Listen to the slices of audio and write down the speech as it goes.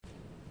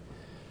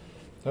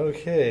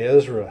Okay,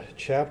 Ezra,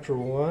 chapter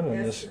 1,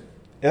 and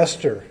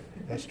Esther.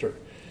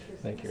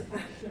 Thank you.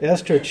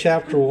 Esther,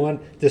 chapter 1.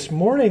 This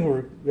morning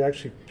we're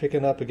actually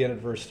picking up again at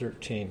verse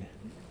 13.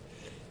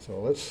 So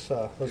let's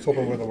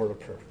open with a word of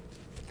prayer.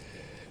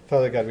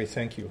 Father God, we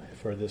thank you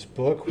for this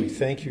book. We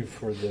thank you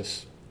for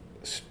this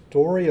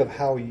story of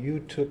how you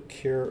took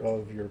care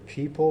of your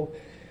people,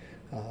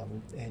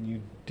 and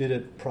you did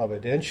it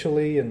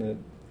providentially,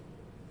 and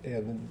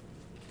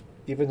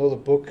even though the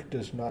book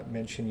does not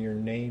mention your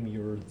name,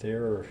 you're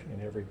there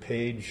in every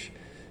page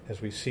as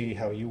we see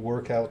how you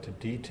work out the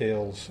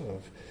details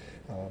of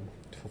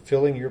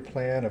fulfilling your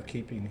plan of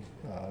keeping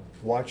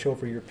watch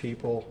over your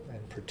people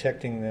and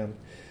protecting them.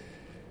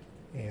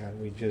 And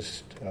we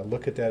just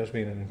look at that as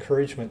being an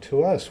encouragement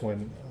to us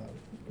when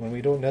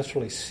we don't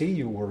necessarily see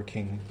you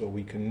working, but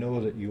we can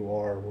know that you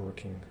are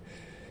working.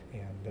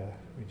 And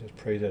we just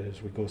pray that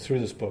as we go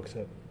through this book,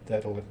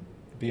 that'll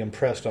be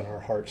impressed on our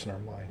hearts and our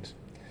minds.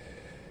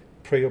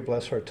 Pray you'll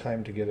bless our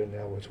time together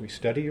now as we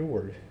study your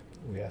word.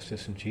 We ask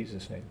this in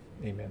Jesus' name.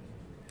 Amen.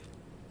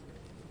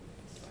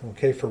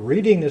 Okay, for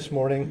reading this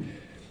morning,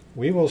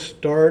 we will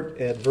start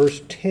at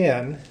verse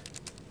 10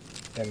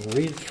 and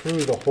read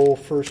through the whole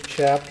first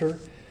chapter.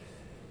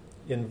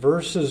 In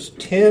verses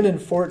 10 and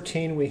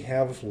 14, we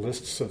have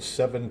lists of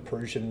 7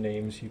 Persian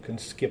names. You can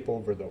skip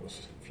over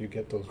those if you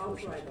get those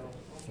verses.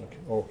 Okay.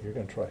 Oh, you're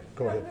going to try.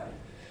 Go ahead.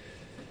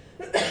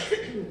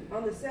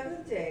 On the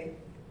 7th day,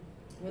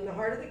 when the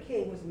heart of the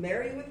king was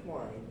merry with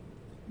wine,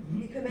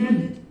 he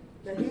commanded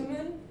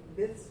Mehuman,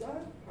 Bithsa,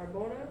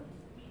 Harbona,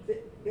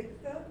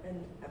 Bigtha,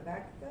 and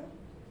Abagtha,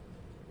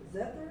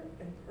 Zethar,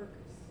 and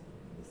Perkis,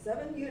 the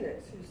 7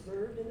 eunuchs who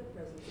served in the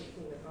presence of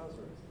King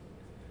Ahasuerus,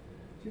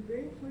 to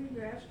bring Queen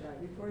Vashti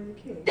before the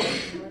king in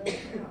the royal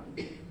crown,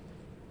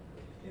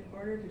 in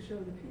order to show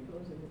the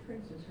peoples and the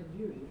princes her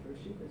beauty, for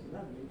she was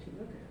lovely to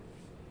look at.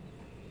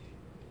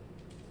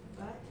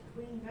 But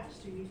Queen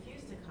Vashti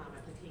refused to come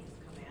at the king's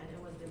command and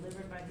was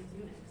delivered by his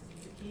eunuchs.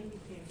 The king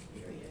became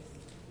furious,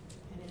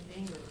 and his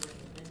anger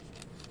burned within him.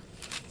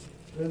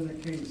 Then the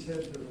king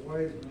said to the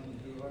wise men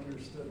who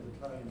understood the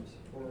times,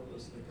 for it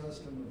was the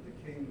custom of the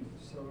king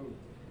so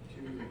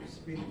to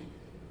speak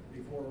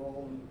before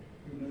all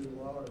who knew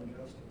law and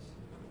justice.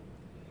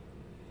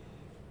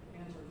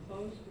 And were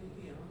close to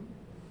him,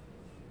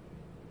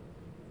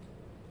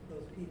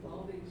 Those people.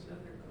 all these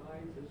other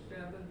guys, the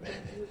 7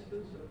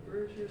 princes of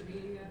Persia,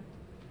 Media,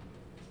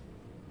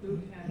 who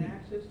had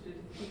access to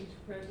the king's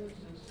presence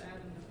and sat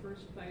in the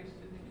first place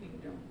in the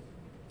kingdom.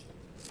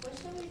 What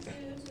shall we do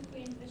to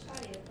Queen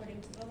Vashti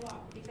according to the law?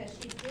 Because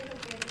she did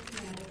obey the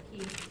command of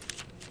King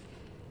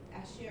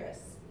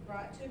Ahasuerus,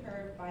 brought to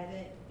her by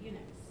the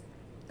eunuchs.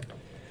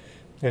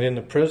 And in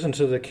the presence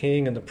of the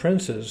king and the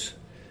princes,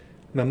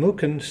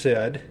 Memucan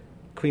said,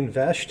 Queen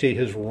Vashti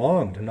has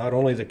wronged not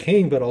only the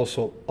king, but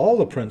also all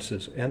the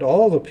princes and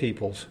all the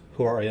peoples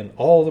who are in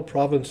all the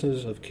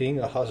provinces of King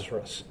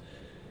Ahasuerus.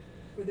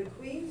 For the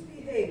queen's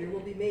behavior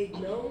will be made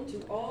known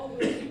to all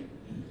women,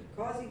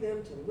 causing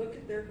them to look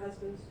at their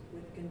husbands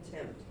with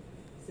contempt,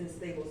 since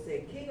they will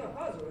say, King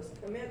Ahasuerus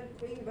commanded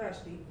Queen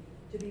Vashti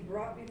to be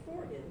brought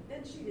before him,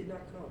 and she did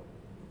not come.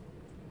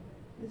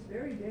 This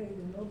very day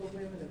the noble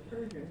women of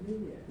Persia and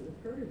Media, who have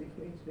heard of the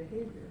queen's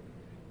behavior,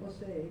 will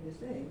say the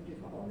same to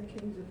all the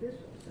king's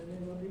officials, and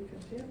there will be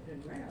contempt and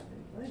wrath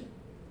and plenty.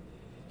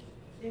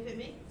 If it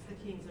makes the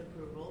king's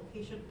approval,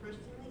 he should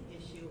personally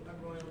issue a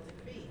royal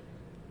decree.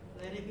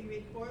 Let it be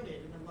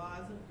recorded in the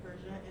laws of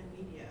Persia and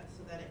Media,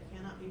 so that it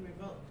cannot be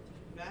revoked.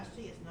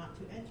 Vashti is not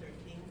to enter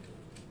King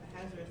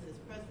Ahasuerus'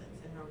 presence,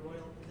 and her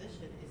royal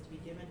position is to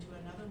be given to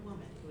another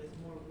woman who is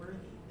more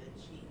worthy than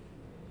she.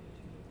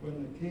 When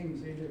the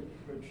king's edict,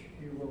 which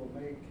he will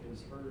make,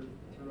 is heard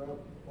throughout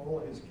all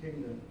his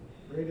kingdom,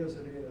 great as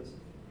it is,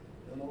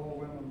 then all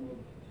women will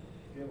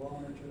give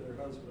honor to their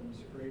husbands,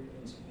 great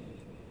and small.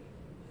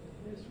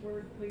 This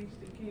word pleased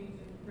the king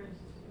and the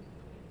princesses,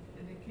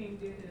 and the king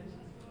did as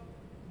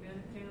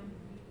Menahem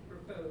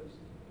proposed.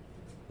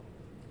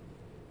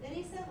 Then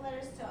he sent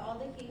letters to all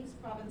the king's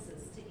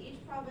provinces, to each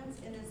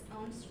province in its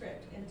own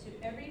script, and to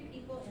every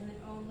people in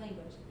their own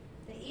language,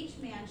 that each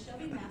man shall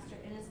be master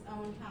in his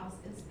own house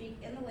and speak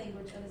in the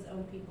language of his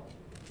own people.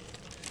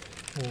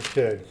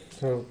 Okay,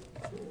 so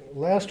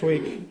last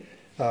week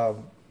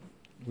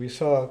we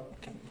saw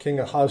King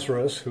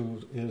Ahasuerus,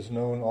 who is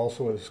known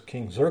also as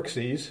King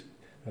Xerxes,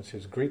 that's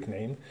his Greek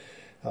name.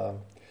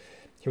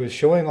 He was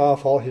showing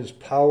off all his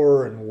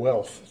power and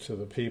wealth to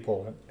the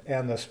people.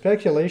 And the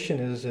speculation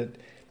is that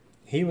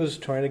he was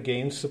trying to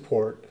gain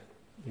support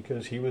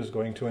because he was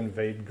going to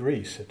invade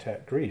Greece,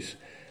 attack Greece.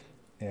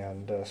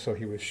 And so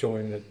he was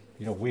showing that,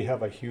 we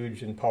have a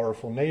huge and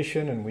powerful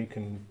nation and we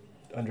can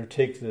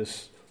undertake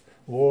this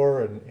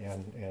war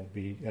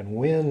and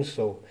win.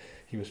 So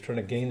he was trying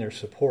to gain their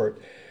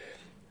support.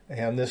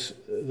 And this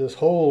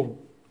whole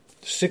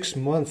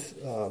 6-month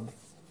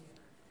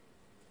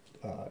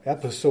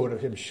episode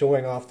of him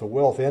showing off the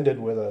wealth ended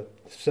with a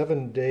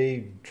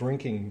 7-day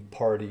drinking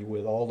party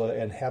with all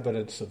the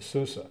inhabitants of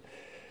Susa.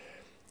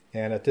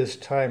 And at this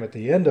time, at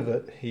the end of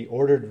it, he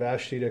ordered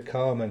Vashti to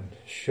come and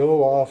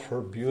show off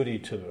her beauty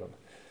to them.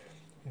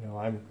 You know,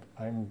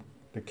 I'm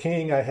the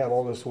king, I have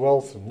all this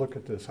wealth, and look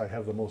at this, I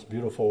have the most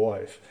beautiful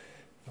wife.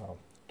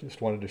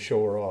 Just wanted to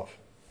show her off.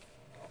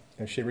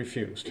 And she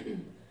refused.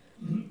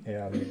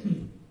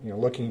 And,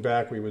 looking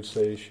back, we would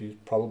say she's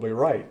probably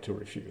right to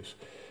refuse.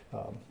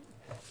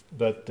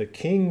 But the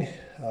king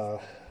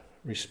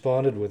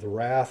responded with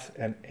wrath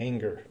and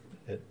anger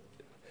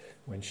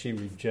when she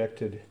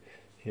rejected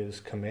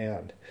his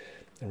command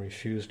and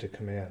refused to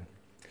command.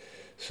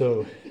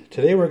 So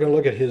today we're going to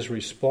look at his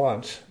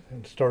response,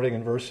 and starting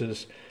in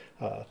verses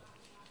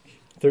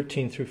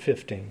 13 through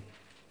 15.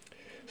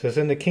 It says,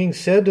 "And the king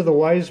said to the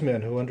wise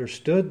men who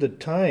understood the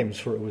times,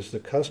 for it was the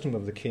custom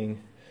of the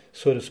king,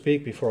 so to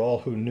speak, before all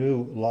who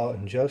knew law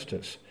and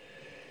justice,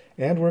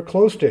 and were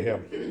close to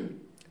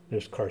him.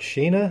 There's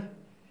Karshena,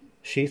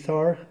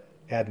 Shethar,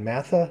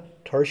 Admatha,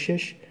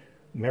 Tarshish,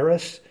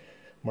 Meres,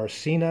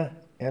 Marsena,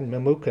 and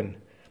Memucan,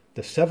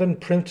 the 7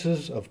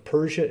 princes of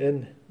Persia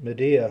and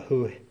Media,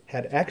 who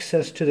had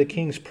access to the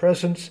king's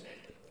presence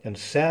and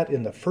sat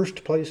in the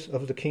first place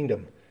of the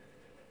kingdom.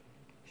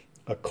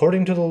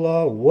 According to the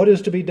law, what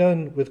is to be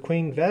done with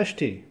Queen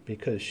Vashti,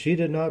 because she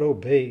did not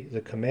obey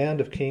the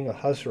command of King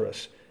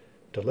Ahasuerus,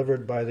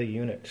 delivered by the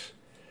eunuchs?"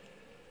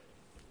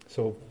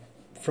 So,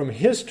 from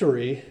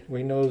history,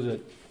 we know that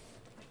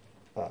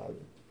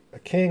a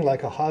king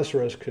like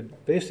Ahasuerus could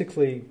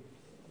basically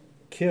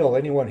kill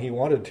anyone he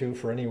wanted to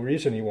for any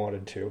reason he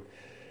wanted to.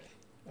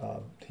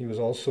 He was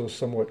also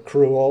somewhat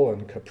cruel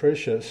and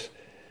capricious,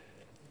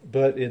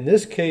 but in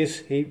this case,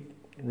 he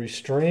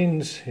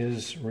restrains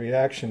his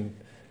reaction,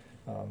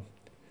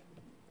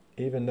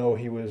 even though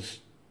he was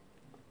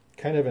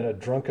kind of in a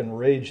drunken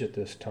rage at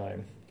this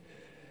time.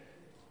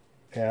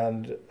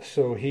 And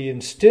so he,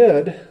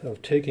 instead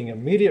of taking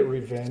immediate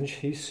revenge,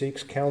 he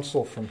seeks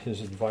counsel from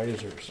his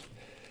advisors.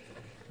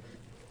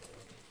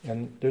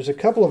 And there's a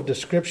couple of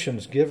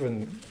descriptions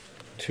given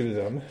to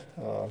them.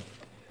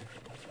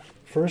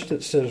 First,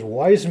 it says,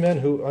 wise men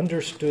who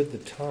understood the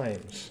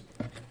times.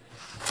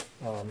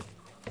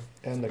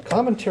 And the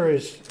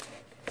commentaries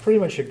pretty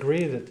much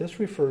agree that this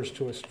refers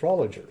to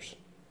astrologers.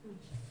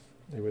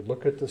 They would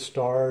look at the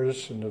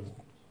stars and the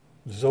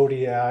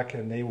zodiac,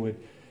 and they would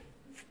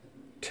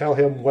tell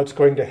him what's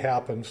going to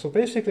happen. So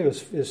basically,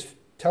 it is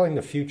telling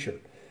the future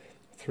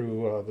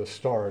through the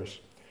stars.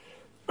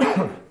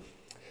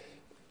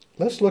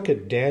 Let's look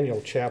at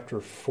Daniel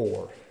chapter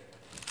 4.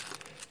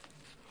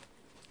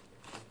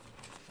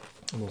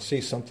 And we'll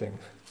see something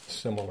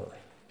similar.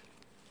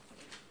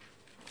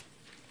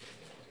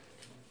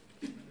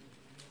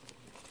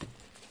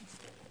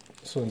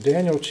 So in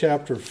Daniel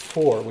chapter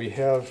 4, we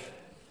have,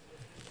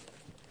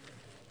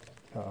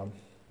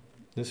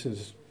 this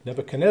is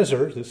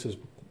Nebuchadnezzar. This is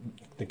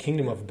the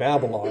kingdom of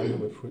Babylon,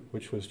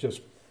 which was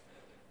just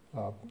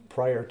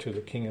prior to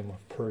the kingdom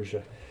of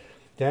Persia.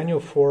 Daniel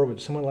 4,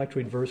 would someone like to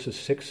read verses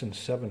 6 and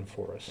 7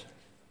 for us?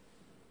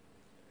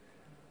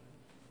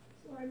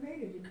 So I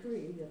made a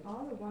decree that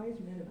all the wise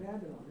men of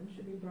Babylon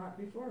should be brought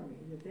before me,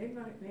 that they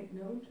might make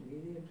known to me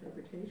the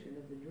interpretation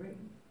of the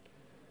dream.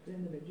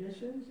 Then the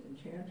magicians,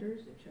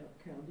 enchanters, the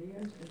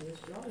Chaldeans, and the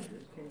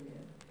astrologers came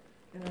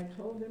in, and I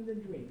told them the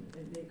dream,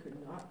 and they could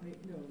not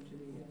make known to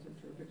me its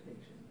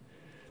interpretation.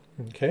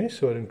 Okay,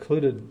 so it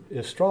included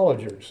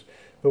astrologers.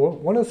 But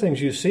one of the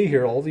things you see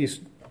here, all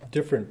these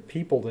different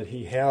people that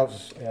he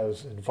has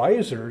as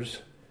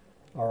advisors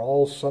are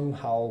all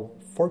somehow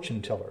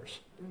fortune tellers.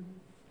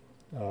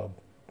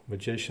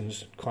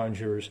 Magicians,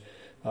 conjurers.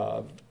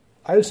 I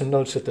had some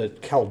notes that the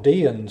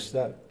Chaldeans,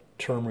 that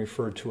term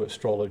referred to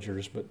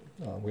astrologers, but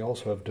we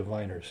also have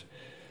diviners.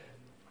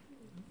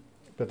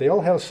 But they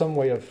all have some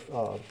way of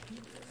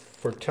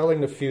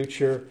foretelling the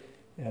future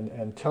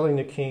and telling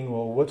the king,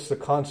 well, what's the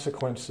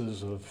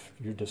consequences of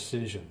your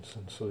decisions?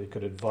 And so they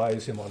could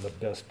advise him on the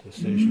best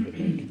decision to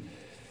make.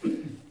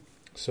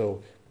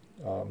 So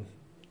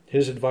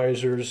his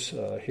advisors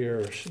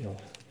here,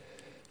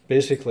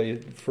 basically,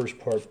 the first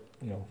part,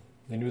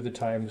 they knew the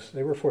times.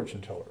 They were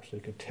fortune tellers. They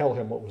could tell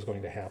him what was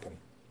going to happen.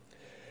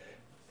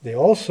 They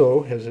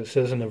also, as it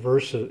says in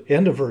the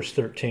end of verse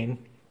 13,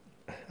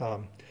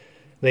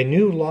 they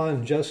knew law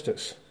and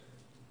justice.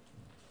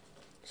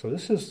 So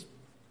this is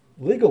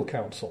legal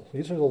counsel.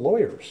 These are the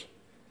lawyers.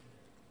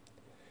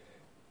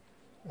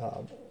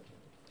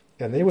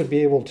 And they would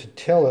be able to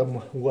tell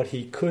him what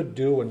he could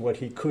do and what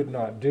he could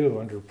not do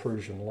under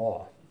Persian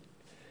law.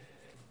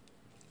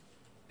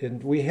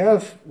 And we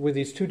have, with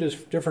these two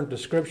different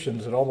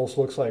descriptions, it almost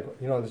looks like,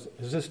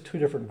 is this two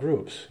different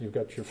groups? You've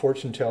got your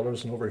fortune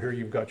tellers, and over here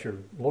you've got your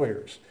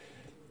lawyers.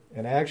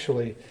 And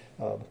actually,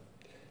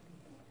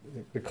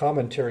 the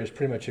commentaries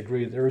pretty much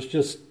agree there was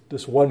just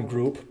this one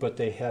group, but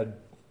they had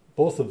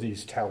both of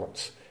these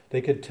talents.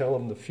 They could tell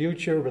him the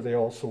future, but they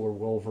also were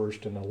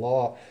well-versed in the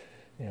law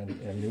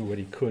and knew what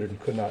he could and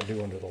could not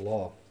do under the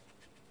law.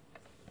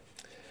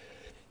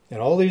 And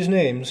all these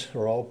names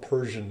are all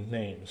Persian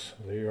names.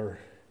 They are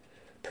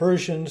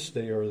Persians.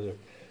 They are the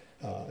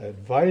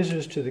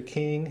advisors to the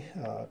king.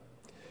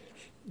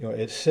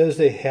 It says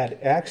they had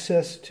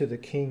access to the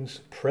king's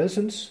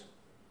presence,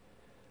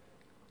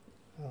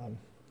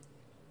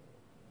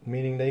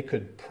 meaning they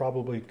could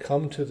probably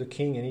come to the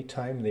king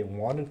anytime they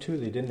wanted to.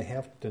 They didn't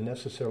have to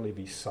necessarily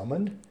be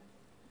summoned.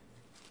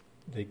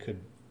 They could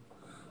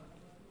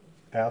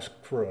ask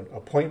for an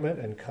appointment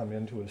and come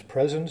into his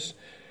presence.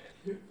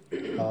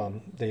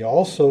 They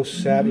also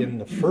sat in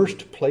the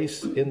first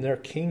place in their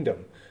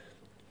kingdom.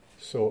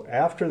 So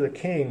after the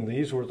king,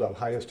 these were the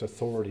highest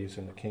authorities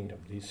in the kingdom,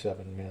 these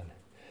 7 men.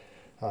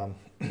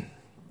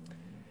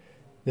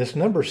 This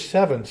number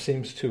 7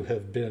 seems to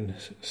have been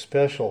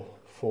special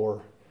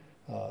for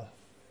the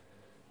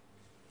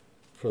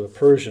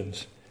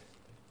Persians.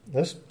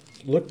 Let's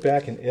look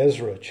back in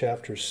Ezra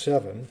chapter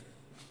 7.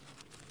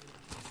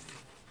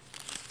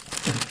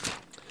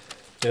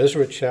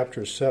 Ezra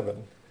chapter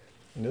 7,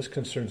 and this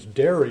concerns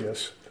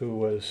Darius, who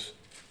was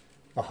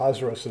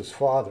Ahasuerus'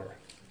 father.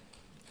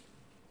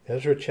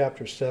 Ezra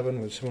chapter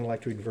 7, would someone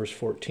like to read verse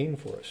 14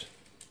 for us?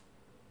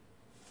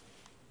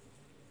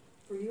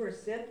 For you are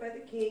sent by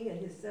the king and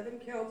his 7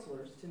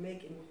 counselors to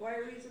make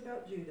inquiries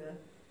about Judah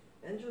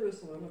and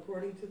Jerusalem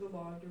according to the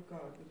law of your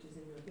God, which is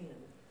in your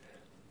hand.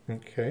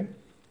 Okay.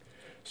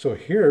 So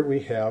here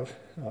we have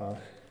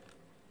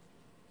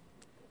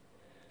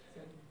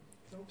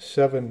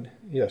 7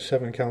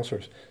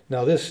 counselors.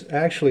 Now this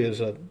actually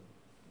is a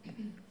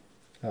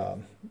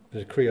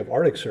decree of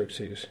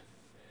Artaxerxes,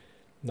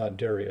 not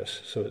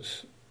Darius. So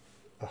it's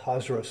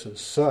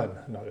Ahasuerus' son,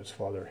 not his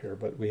father here,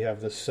 but we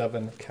have the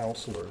 7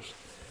 counselors.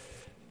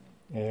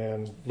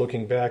 And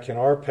looking back in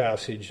our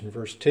passage in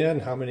verse 10,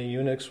 how many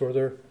eunuchs were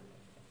there?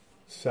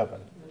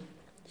 7.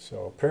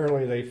 So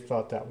apparently they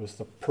thought that was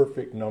the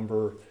perfect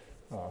number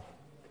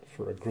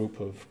for a group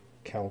of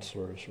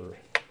counselors or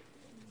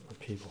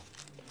people.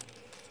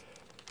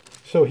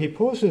 So he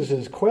poses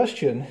his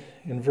question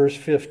in verse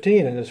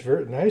 15, and it's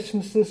very nice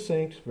and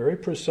succinct, very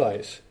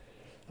precise.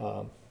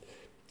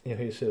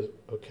 He says,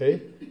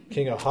 okay,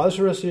 King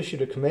Ahasuerus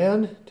issued a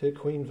command to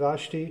Queen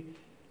Vashti,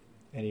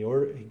 and he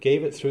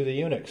gave it through the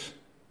eunuchs.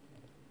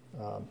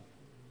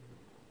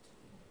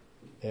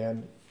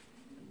 And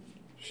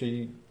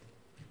she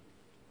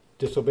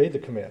disobeyed the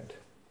command.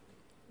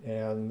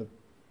 And the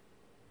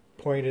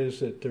point is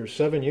that there's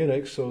 7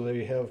 eunuchs, so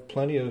they have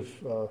plenty of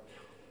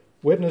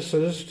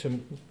witnesses to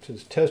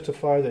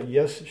testify that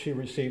yes, she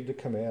received the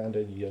command,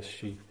 and yes,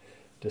 she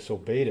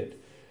disobeyed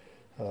it.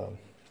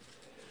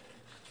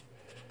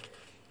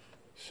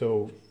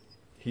 So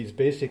he's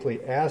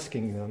basically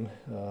asking them,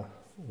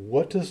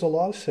 what does the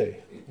law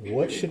say?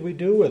 What should we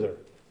do with her?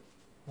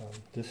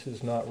 This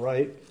is not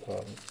right.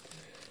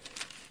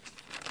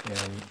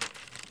 And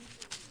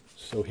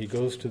so he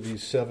goes to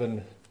these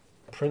 7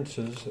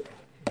 princes,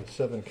 the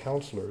 7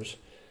 counselors,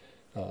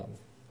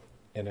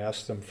 and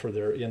asks them for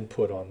their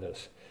input on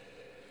this.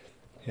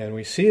 And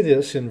we see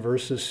this in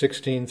verses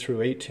 16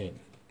 through 18.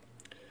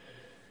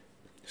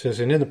 It says,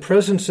 and in the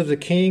presence of the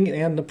king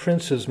and the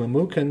princes,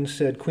 Memucan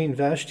said, Queen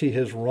Vashti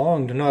has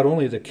wronged not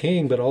only the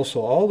king, but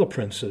also all the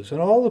princes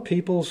and all the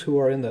peoples who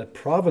are in the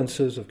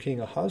provinces of King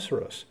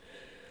Ahasuerus.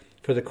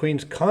 For the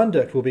queen's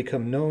conduct will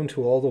become known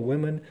to all the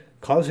women,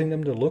 causing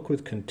them to look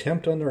with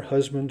contempt on their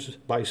husbands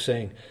by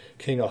saying,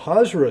 King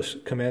Ahasuerus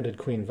commanded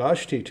Queen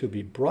Vashti to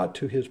be brought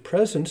to his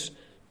presence,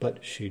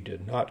 but she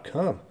did not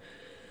come.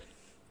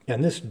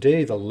 And this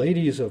day the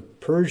ladies of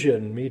Persia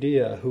and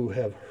Media who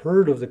have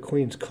heard of the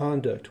queen's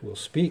conduct will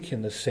speak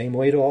in the same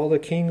way to all the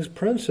king's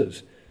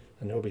princes,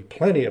 and there will be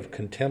plenty of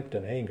contempt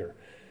and anger.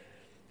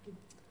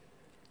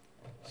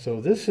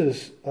 So this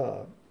is,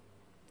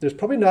 there's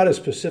probably not a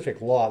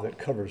specific law that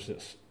covers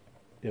this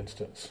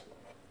instance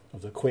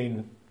of the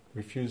queen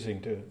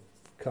refusing to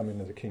come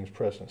into the king's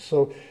presence.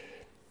 So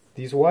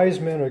these wise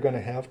men are going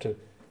to have to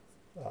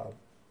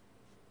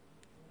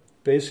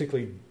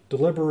basically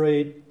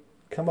deliberate,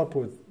 come up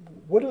with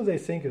what do they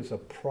think is a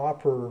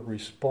proper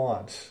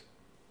response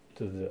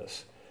to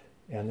this,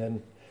 and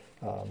then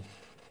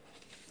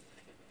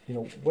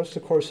what's the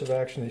course of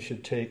action they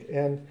should take,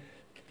 and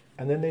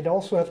then they'd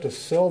also have to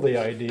sell the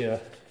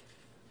idea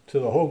to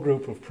the whole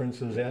group of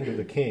princes and to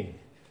the king,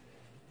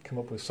 come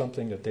up with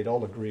something that they'd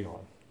all agree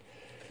on.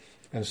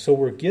 And so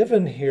we're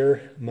given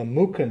here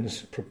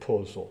Memucan's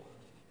proposal.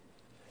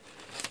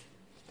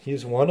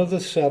 He's one of the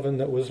 7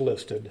 that was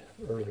listed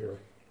earlier.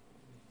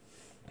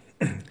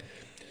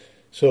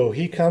 So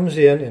he comes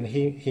in and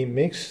he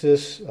makes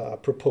this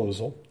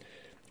proposal.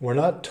 We're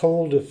not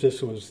told if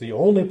this was the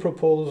only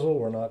proposal.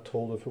 We're not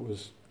told if it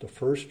was the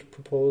first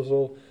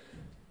proposal.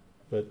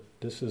 But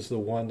this is the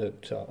one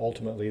that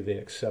ultimately they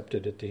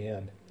accepted at the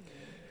end.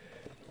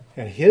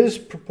 And his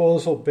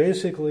proposal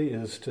basically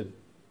is to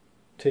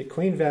take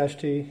Queen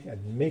Vashti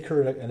and make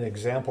her an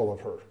example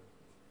of her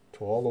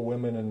to all the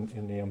women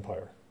in the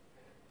empire,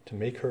 to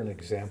make her an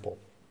example.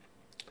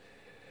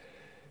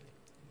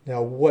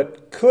 Now,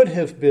 what could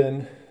have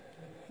been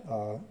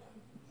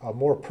a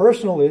more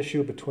personal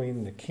issue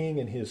between the king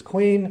and his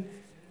queen,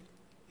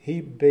 he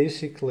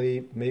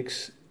basically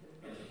makes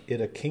it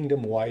a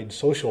kingdom-wide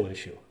social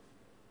issue.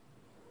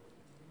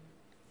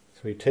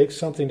 So he takes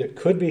something that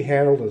could be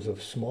handled as a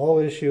small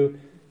issue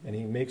and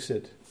he makes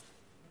it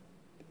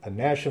a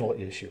national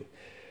issue.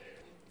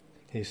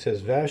 He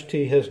says,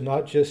 Vashti has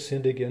not just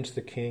sinned against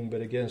the king, but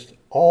against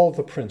all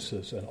the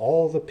princes and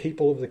all the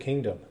people of the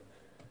kingdom.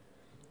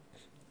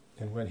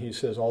 And when he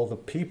says all the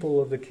people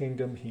of the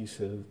kingdom, he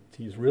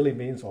really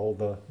means all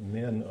the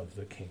men of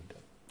the kingdom.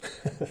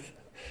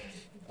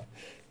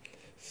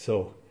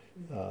 So,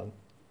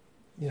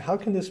 how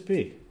can this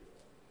be?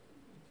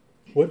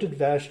 What did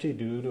Vashti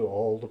do to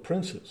all the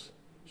princes?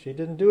 She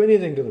didn't do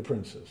anything to the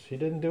princes. She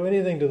didn't do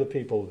anything to the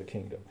people of the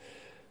kingdom.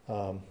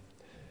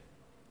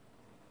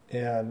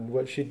 And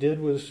what she did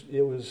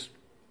it was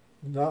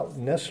not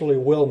necessarily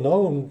well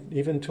known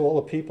even to all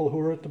the people who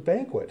were at the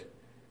banquet.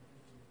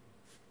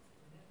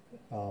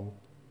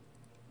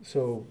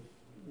 So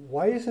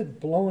why is it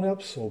blown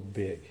up so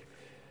big?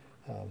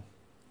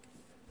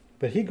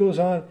 But he goes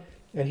on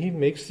and he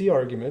makes the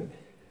argument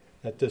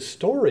that this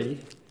story,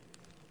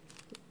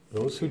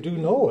 those who do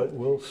know it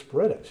will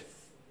spread it.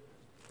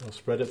 They'll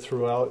spread it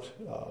throughout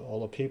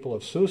all the people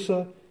of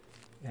Susa,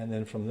 and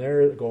then from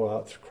there it'll go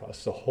out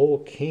across the whole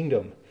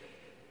kingdom.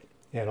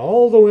 And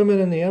all the women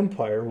in the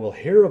empire will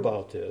hear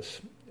about this,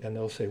 and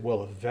they'll say,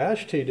 well, if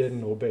Vashti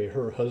didn't obey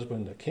her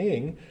husband, the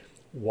king,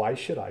 why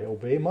should I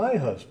obey my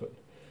husband?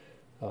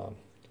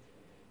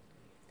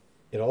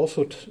 It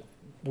also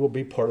will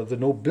be part of the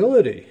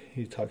nobility.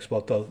 He talks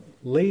about the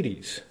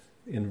ladies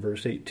in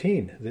verse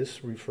 18.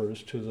 This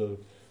refers to the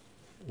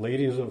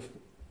ladies of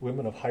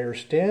women of higher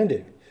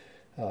standing.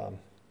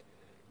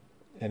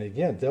 And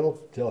again,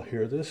 they'll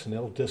hear this and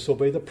they'll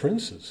disobey the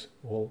princes.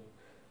 Well,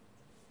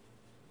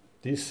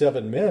 these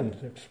 7 men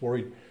are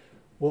worried,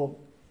 well,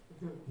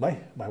 my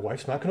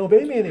wife's not going to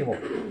obey me anymore.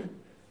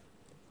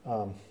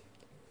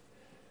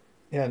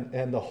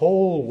 And the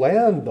whole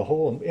land, the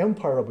whole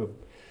empire will be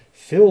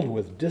filled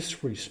with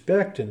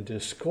disrespect and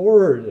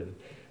discord,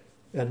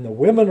 and the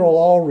women will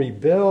all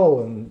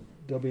rebel, and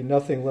there'll be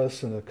nothing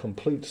less than a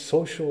complete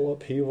social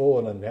upheaval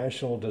and a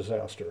national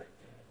disaster.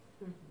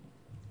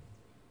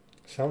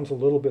 Sounds a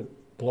little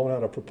bit blown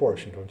out of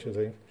proportion, don't you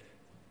think?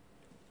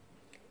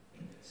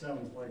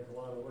 Sounds like a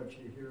lot of what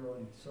you hear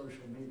on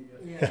social media.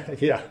 Yeah.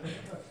 Yeah.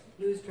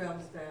 News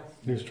travels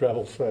fast. News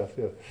travels fast,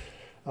 yeah.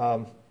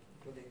 What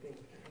do they think?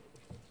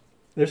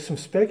 There's some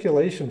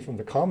speculation from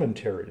the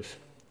commentaries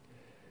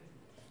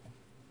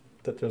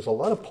that there's a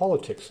lot of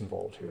politics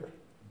involved here.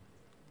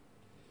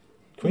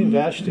 Queen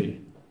Vashti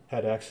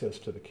had access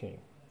to the king.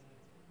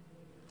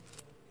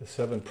 The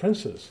 7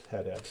 princes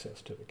had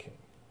access to the king.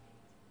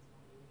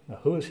 Now,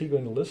 who is he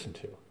going to listen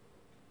to?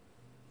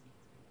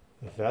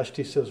 If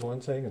Vashti says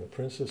one thing and the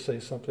princes say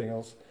something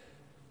else,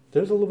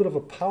 there's a little bit of a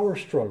power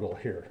struggle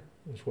here,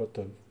 is what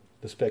the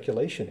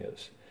speculation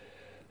is.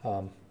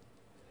 And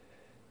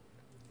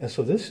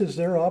so this is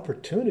their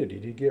opportunity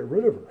to get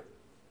rid of her.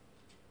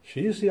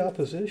 She's the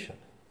opposition.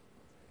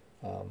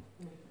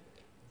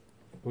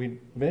 We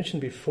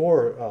mentioned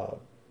before,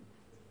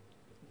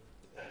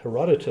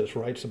 Herodotus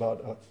writes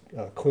about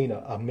Queen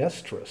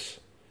Amestris,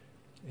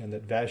 and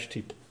that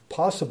Vashti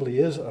possibly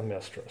is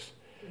Amestris.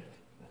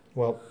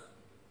 Well,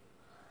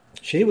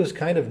 she was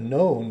kind of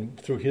known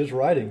through his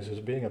writings as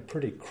being a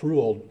pretty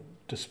cruel,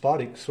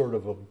 despotic sort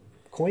of a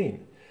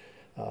queen.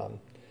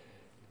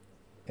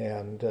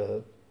 And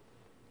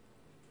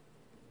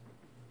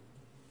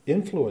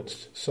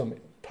influenced some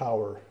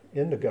power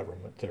in the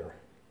government there.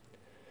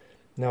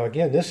 Now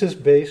again, this is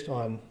based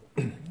on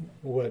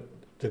what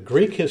the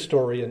Greek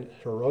historian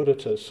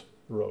Herodotus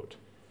wrote.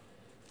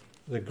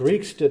 The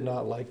Greeks did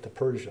not like the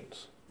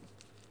Persians.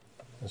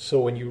 And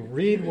so when you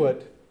read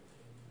what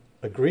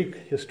a Greek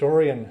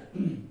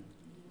historian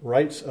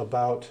writes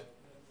about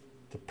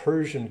the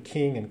Persian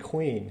king and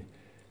queen,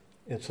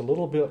 it's a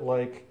little bit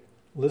like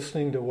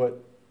listening to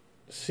what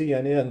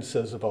CNN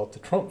says about the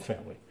Trump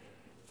family.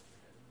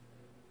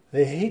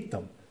 They hate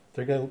them.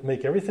 They're going to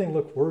make everything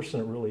look worse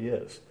than it really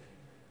is.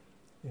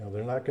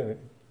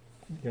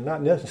 You're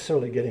not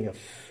necessarily getting a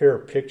fair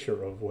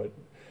picture of what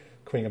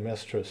Queen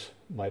Amestris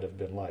might have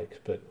been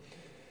like. But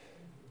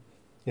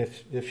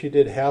if she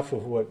did half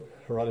of what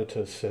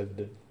Herodotus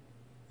said,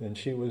 then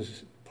she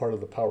was part of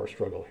the power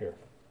struggle here.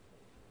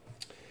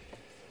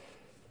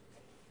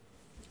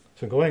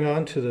 So going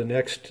on to the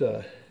next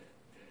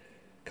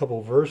couple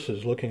of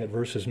verses, looking at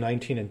verses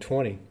 19 and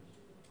 20,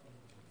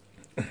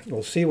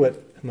 we'll see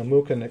what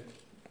Memucan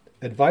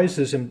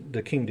advises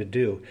the king to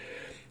do.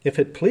 If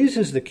it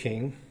pleases the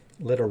king,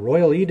 let a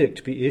royal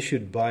edict be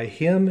issued by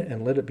him,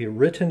 and let it be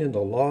written in the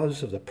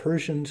laws of the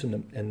Persians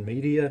and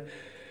Media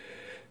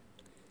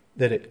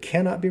that it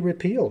cannot be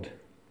repealed,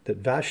 that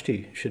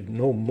Vashti should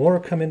no more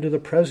come into the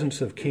presence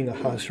of King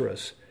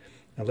Ahasuerus,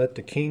 and let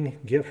the king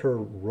give her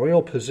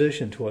royal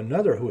position to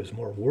another who is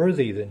more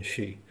worthy than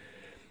she.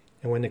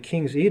 And when the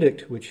king's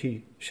edict, which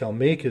he shall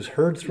make, is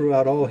heard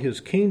throughout all his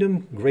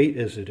kingdom, great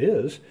as it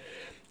is,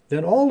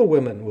 then all the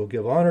women will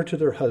give honor to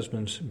their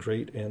husbands,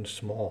 great and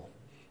small.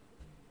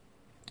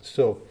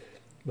 So,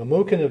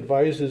 Memucan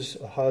advises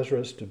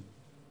Ahasuerus to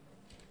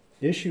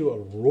issue a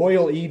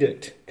royal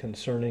edict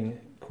concerning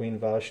Queen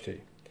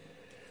Vashti.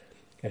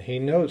 And he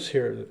notes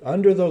here that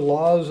under the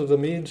laws of the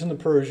Medes and the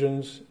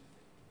Persians,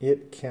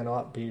 it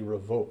cannot be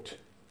revoked.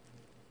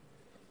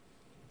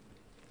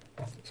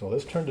 So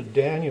let's turn to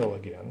Daniel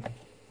again.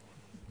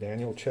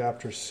 Daniel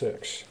chapter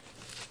 6.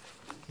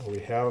 We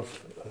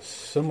have a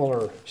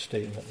similar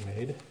statement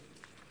made.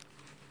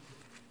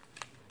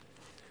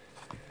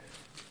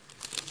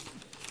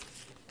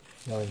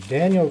 Now in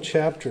Daniel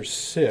chapter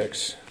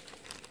 6,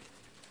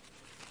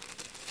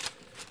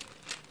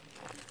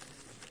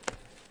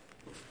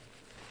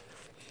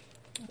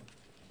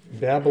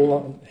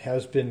 Babylon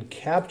has been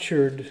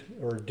captured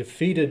or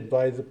defeated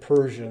by the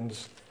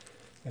Persians.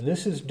 And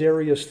this is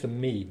Darius the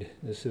Mede.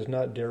 This is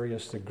not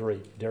Darius the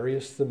Great.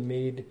 Darius the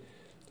Mede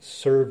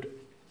served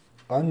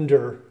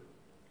under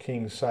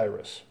King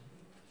Cyrus.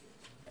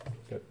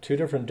 Got two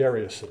different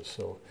Dariuses.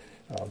 So,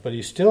 but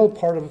he's still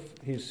part of,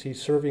 he's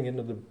serving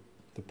into the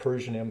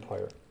Persian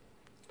Empire.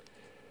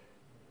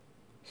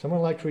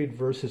 Someone like to read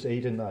verses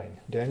 8 and 9.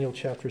 Daniel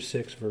chapter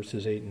 6,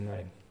 verses 8 and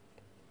 9.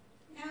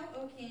 Now,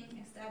 O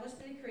king, establish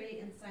the decree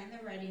and sign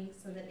the writing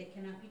so that it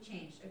cannot be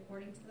changed,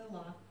 according to the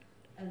law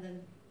of the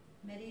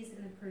Medes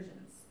and the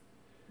Persians,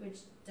 which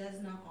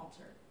does not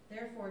alter.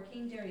 Therefore,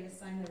 King Darius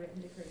signed the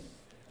written decree.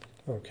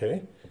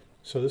 Okay,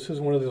 so this is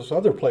one of those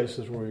other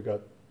places where we've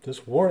got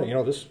this warning.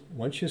 This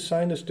once you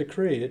sign this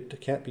decree,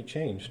 it can't be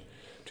changed.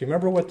 Do you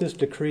remember what this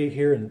decree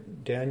here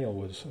in Daniel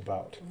was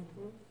about?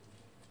 Mm-hmm.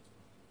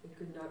 He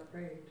could not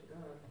pray to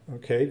God.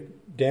 Okay,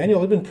 Daniel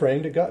had been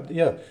praying to God.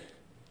 Yeah,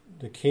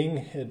 the king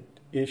had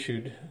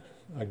issued,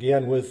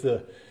 again with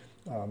the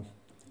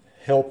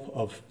help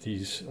of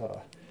these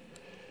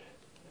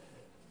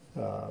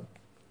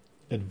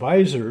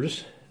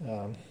advisors,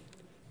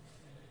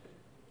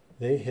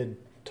 they had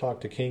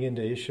talked the king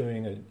into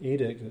issuing an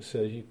edict that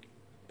says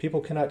people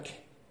cannot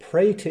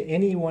pray to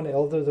anyone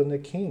other than the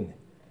king.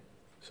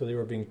 So they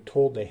were being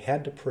told they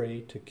had to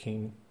pray to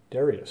King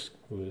Darius,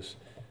 who was,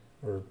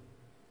 or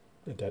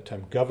at that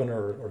time,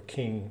 governor or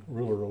king,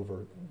 ruler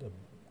over the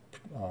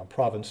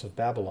province of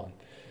Babylon.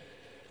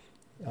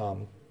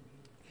 And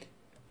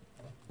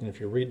if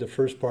you read the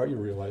first part, you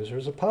realize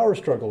there's a power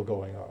struggle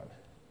going on.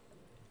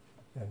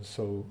 And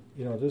so,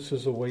 this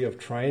is a way of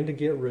trying to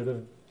get rid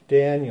of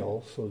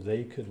Daniel so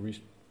they could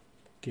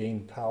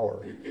gain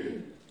power.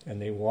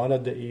 And they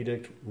wanted the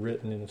edict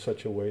written in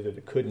such a way that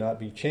it could not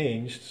be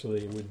changed, so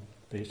they would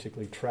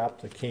basically trap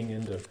the king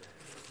into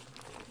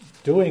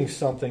doing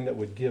something that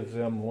would give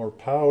them more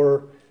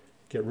power,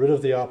 get rid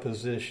of the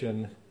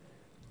opposition,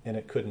 and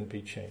it couldn't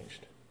be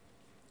changed.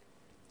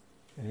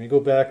 And we go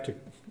back to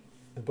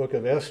the book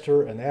of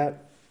Esther, and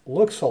that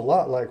looks a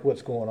lot like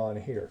what's going on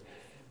here.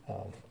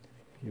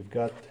 You've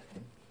got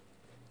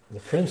the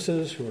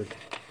princes who are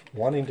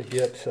wanting to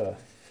get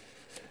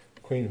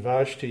Queen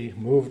Vashti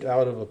moved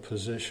out of a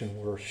position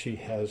where she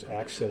has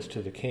access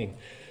to the king.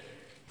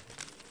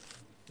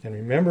 And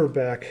remember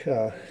back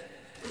when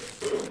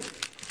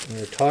we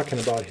were talking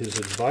about his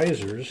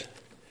advisors,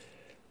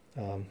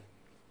 in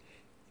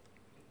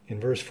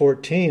verse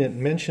 14 it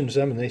mentions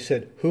them, and they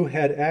said, who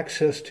had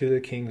access to the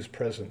king's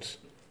presence.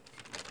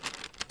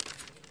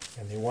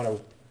 And they want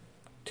to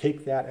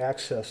take that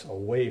access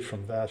away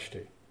from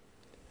Vashti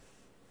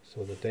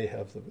so that they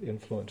have the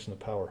influence and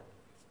the power.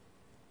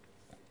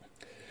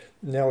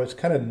 Now, it's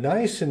kind of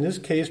nice in this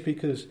case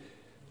because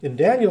in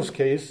Daniel's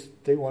case,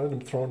 they wanted him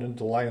thrown into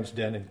the lion's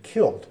den and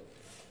killed.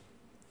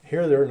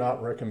 Here, they're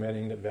not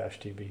recommending that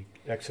Vashti be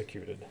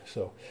executed.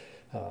 So,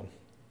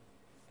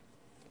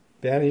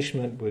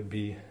 banishment would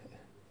be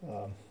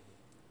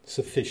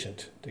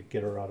sufficient to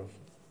get her out of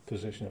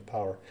position of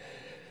power.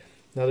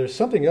 Now, there's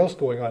something else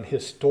going on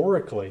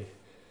historically.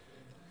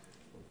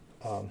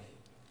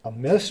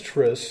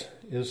 Amestris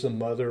is the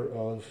mother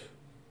of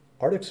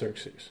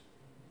Artaxerxes,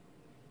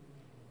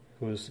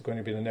 who is going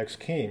to be the next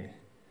king.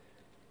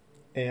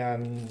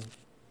 And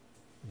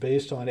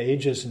based on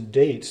ages and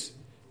dates,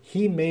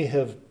 he may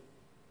have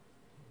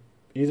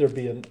either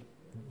been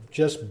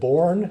just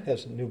born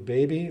as a new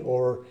baby,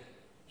 or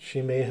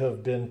she may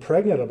have been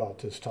pregnant about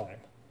this time.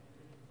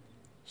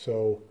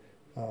 So,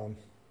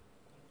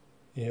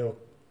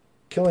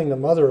 killing the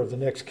mother of the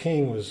next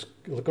king was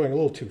going a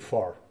little too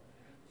far.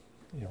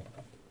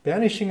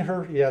 Banishing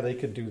her, yeah, they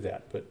could do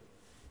that, but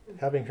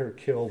having her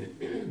killed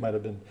might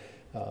have been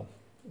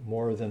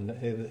more than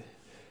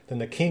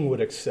the king would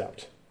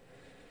accept.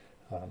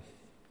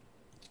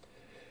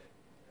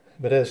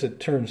 But as it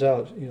turns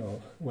out,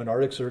 when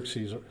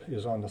Artaxerxes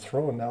is on the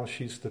throne, now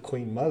she's the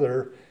queen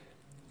mother,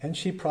 and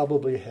she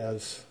probably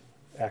has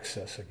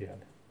access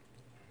again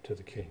to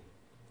the king.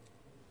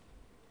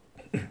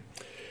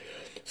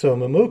 So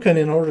Memucan,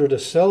 in order to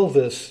sell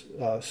this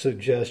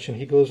suggestion,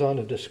 he goes on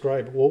to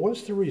describe,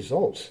 what's the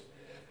results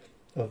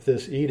of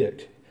this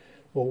edict?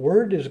 Well,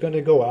 word is going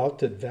to go out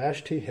that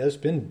Vashti has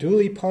been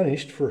duly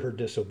punished for her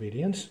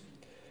disobedience,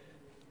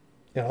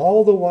 and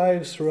all the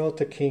wives throughout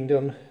the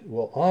kingdom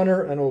will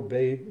honor and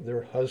obey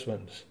their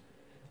husbands,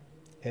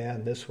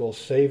 and this will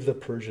save the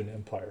Persian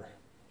Empire.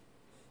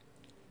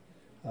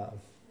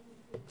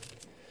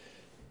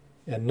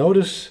 And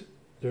notice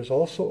there's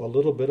also a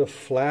little bit of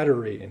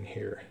flattery in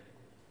here.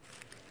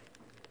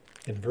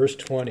 in verse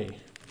 20. He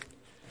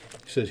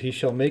says, he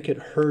shall make it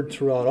heard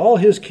throughout all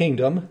his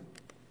kingdom,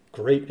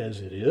 great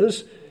as it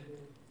is,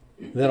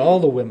 then all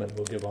the women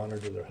will give honor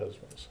to their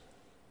husbands.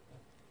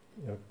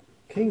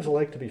 Kings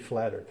like to be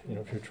flattered.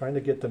 If you're trying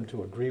to get them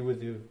to agree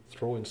with you,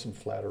 throw in some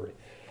flattery.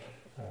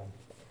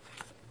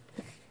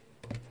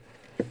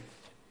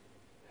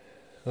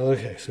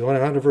 Okay, so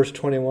going on to verse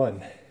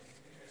 21.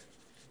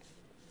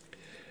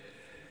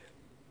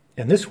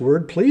 And this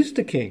word pleased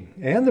the king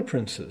and the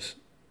princes,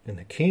 and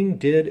the king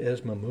did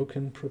as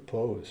Memucan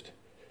proposed.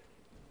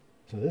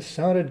 So this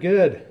sounded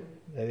good.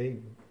 They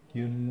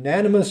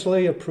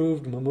unanimously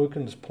approved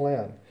Memucan's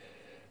plan.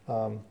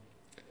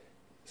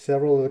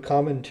 Several of the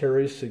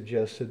commentaries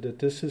suggested that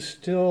this is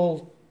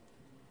still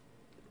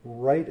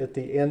right at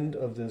the end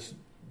of this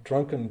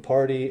drunken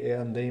party,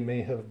 and they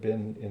may have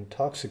been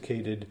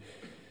intoxicated,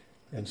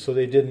 and so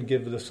they didn't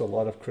give this a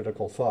lot of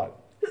critical thought.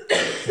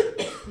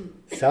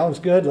 Sounds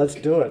good, let's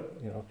do it.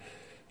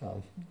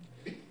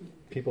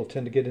 People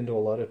tend to get into a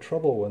lot of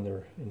trouble when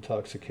they're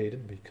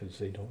intoxicated because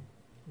they don't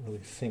really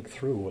think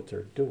through what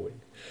they're doing.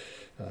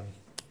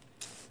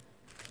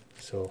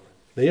 So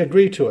they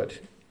agree to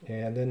it.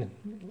 And then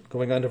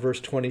going on to verse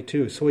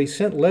 22. So he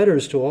sent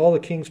letters to all the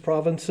king's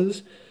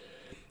provinces,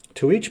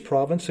 to each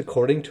province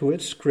according to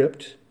its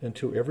script, and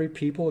to every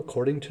people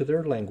according to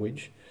their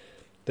language,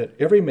 that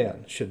every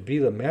man should be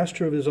the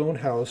master of his own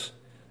house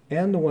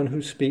and the one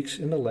who speaks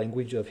in the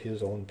language of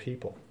his own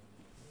people.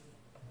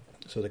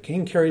 So the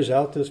king carries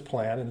out this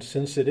plan, and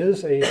since it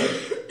is a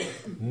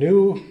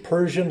new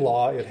Persian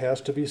law, it has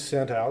to be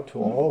sent out to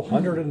all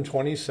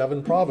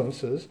 127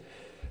 provinces.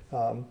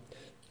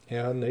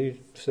 And they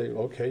say,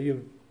 okay,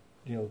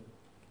 you're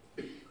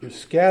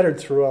scattered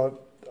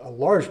throughout a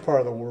large part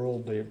of the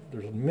world.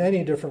 There's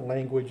many different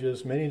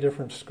languages, many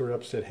different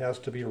scripts. It has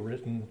to be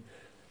written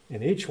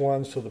in each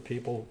one so the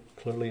people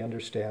clearly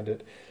understand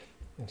it.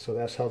 And so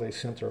that's how they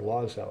sent their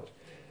laws out.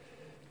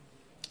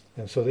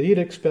 And so the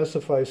edict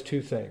specifies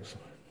two things.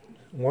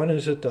 One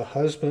is that the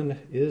husband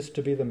is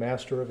to be the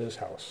master of his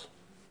house.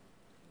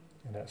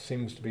 And that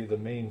seems to be the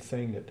main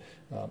thing that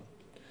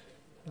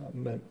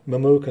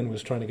Memucan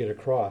was trying to get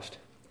across.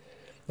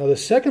 Now the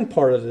second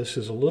part of this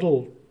is a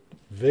little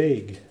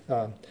vague.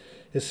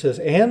 It says,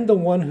 and the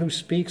one who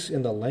speaks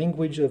in the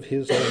language of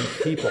his own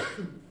people.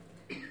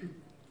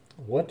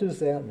 What does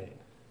that mean?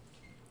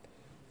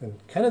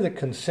 And kind of the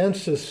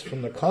consensus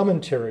from the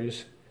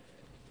commentaries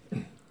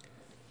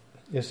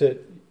is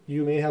that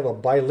you may have a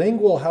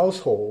bilingual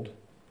household,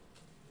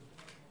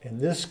 and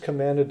this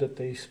commanded that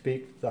they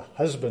speak the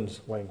husband's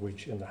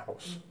language in the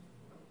house,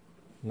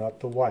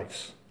 not the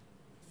wife's.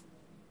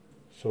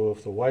 So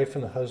if the wife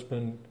and the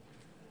husband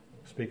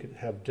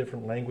have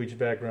different language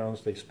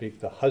backgrounds, they speak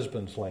the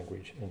husband's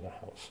language in the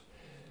house.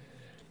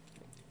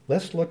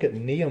 Let's look at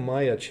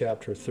Nehemiah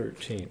chapter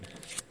 13.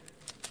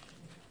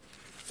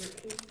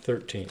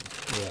 13,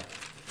 yeah.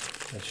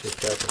 Let's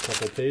shift back a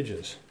couple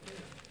pages.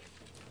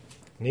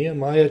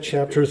 Nehemiah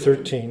chapter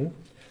 13.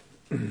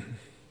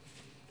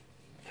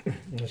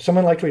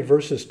 Someone like to read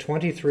verses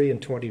 23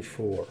 and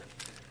 24.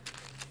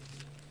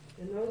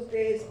 In those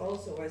days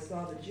also I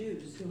saw the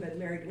Jews who had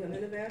married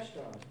women of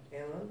Ashdod,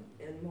 Ammon,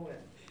 and Moab.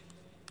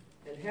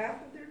 And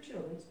half of their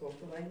children spoke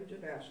the language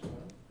of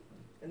Ashdod,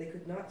 and they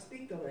could not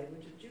speak the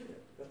language of Judah,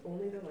 but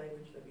only the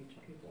language of each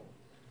people.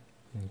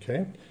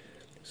 Okay.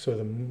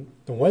 So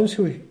the ones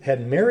who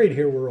had married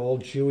here were all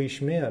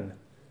Jewish men.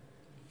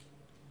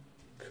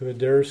 Could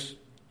their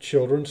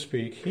children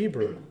speak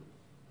Hebrew?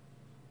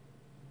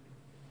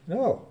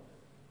 No.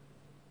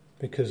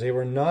 Because they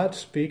were not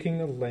speaking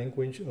the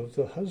language of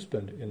the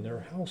husband in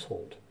their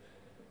household.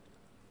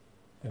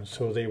 And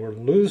so they were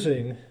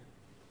losing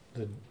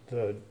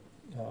the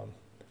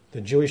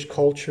Jewish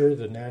culture,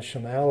 the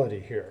nationality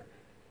here.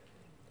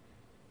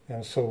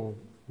 And so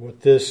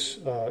what this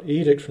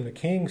edict from the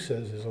king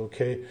says is,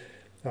 okay,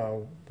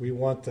 we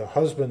want the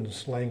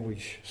husband's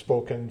language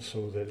spoken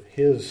so that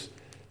his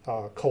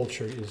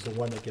culture is the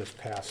one that gets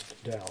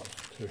passed down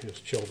to his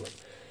children.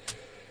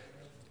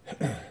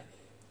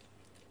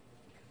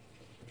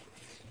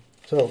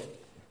 So,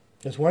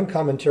 as one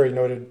commentary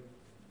noted,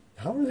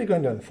 how are they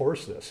going to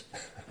enforce this?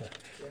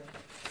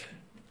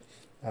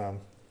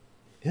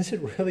 Is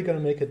it really going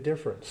to make a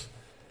difference?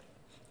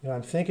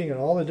 I'm thinking in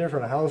all the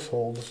different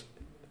households,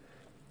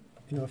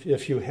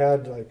 if you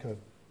had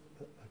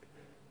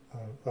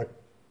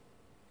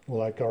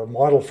like our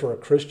model for a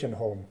Christian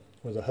home,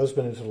 where the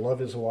husband is to love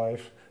his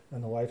wife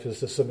and the wife is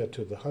to submit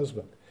to the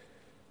husband.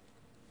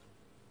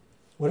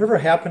 Whatever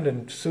happened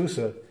in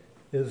Susa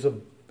is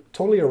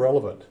totally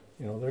irrelevant.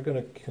 They're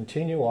going to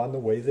continue on the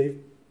way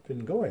they've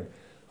been going.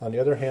 On the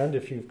other hand,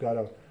 if you've got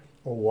a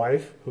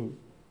wife who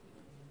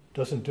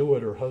doesn't do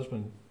what her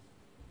husband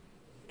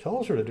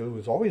tells her to do,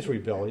 who's always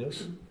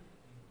rebellious,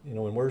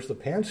 and wears the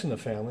pants in the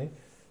family,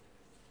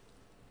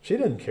 she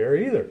doesn't care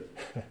either.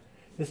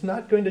 It's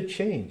not going to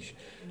change.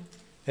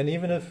 And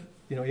even if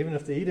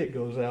the edict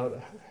goes out,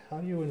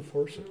 how do you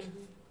enforce it?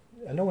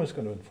 And no one's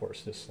going to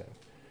enforce this thing.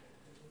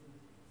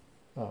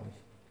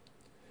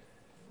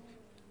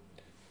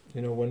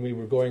 when we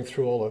were going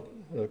through all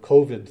the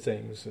COVID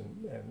things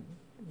and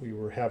we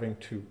were having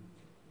to,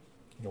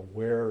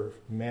 wear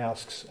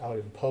masks out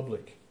in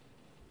public,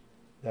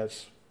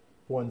 that's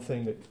one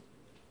thing that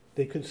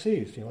they could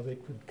seize. They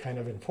could kind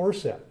of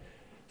enforce that.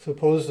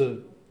 Suppose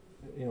the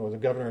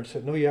governor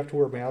said, no, you have to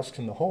wear masks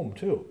in the home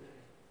too.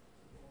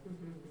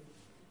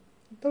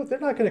 Mm-hmm. They're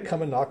not going to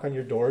come and knock on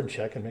your door and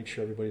check and make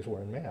sure everybody's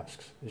wearing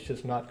masks. It's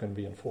just not going to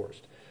be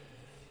enforced.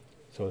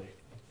 So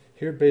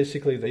here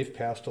basically they've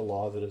passed a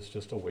law that is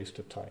just a waste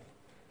of time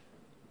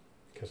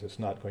because it's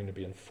not going to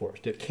be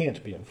enforced. It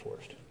can't be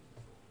enforced.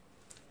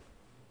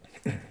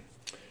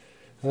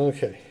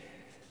 Okay.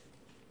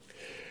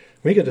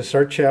 We get to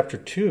start chapter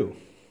 2.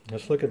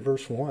 Let's look at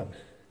verse 1. It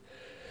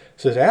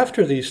says,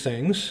 after these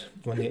things,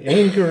 when the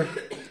anger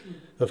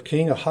of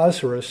King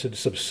Ahasuerus had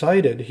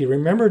subsided, he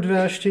remembered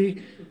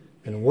Vashti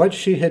and what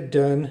she had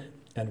done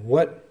and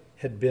what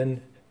had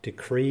been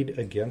decreed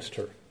against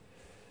her.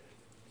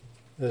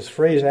 This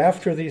phrase,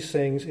 after these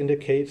things,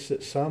 indicates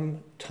that some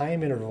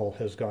time interval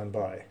has gone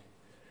by.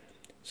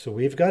 So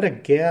we've got a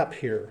gap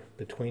here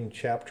between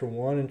chapter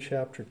 1 and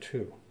chapter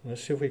 2.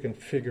 Let's see if we can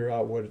figure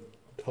out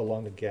how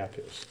long the gap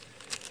is.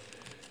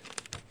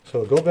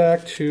 So go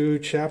back to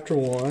chapter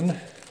 1.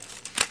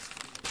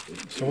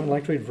 Someone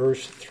like to read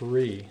verse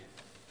 3.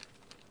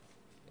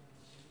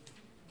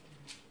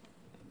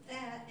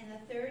 That in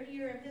the 3rd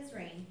year of his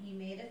reign, he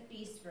made a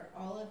feast for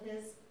all of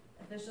his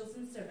officials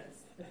and servants,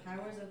 the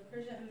powers of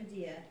Persia and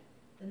Media,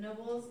 the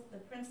nobles, the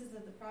princes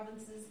of the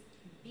provinces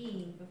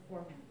being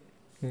before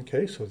him.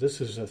 Okay, so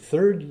this is the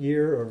 3rd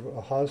year of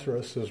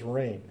Ahasuerus'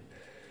 reign.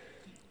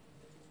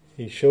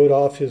 He showed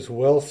off his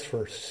wealth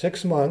for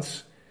 6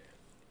 months,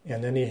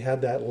 and then he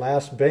had that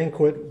last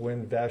banquet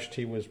when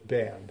Vashti was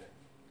banned.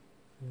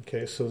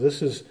 Okay, so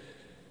this is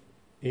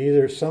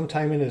either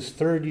sometime in his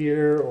 3rd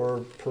year or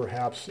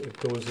perhaps it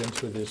goes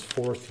into his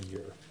 4th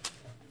year.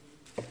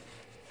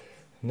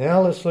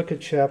 Now let's look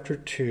at chapter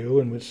 2,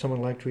 and would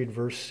someone like to read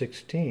verse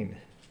 16?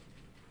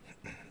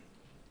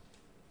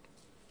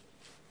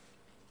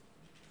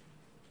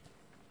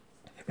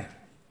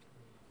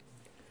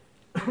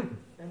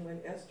 And when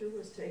Esther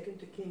was taken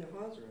to King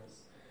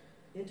Ahasuerus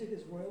into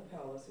his royal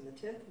palace in the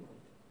 10th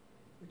month,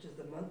 which is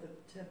the month of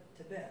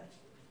Tebet,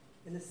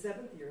 in the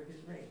 7th year of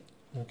his reign.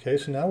 Okay,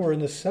 so now we're in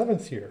the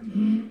 7th year.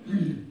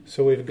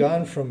 So we've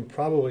gone from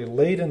probably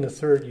late in the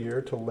 3rd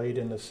year to late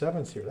in the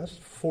 7th year. That's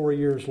 4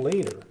 years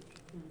later.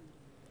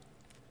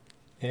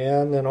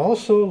 And then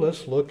also,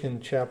 let's look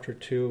in chapter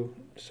 2.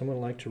 Someone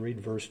like to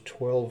read verse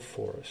 12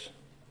 for us.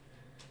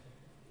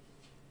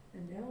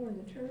 And now when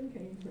the turn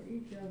came for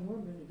each young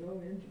woman to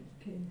go into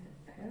King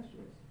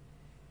Ahasuerus,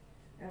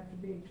 after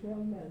being 12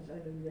 months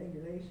under the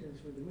regulations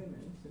for the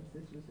women, since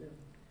this was a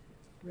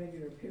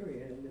regular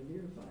period of the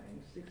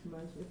beautifying, 6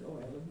 months with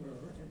oil of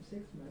myrrh and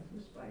 6 months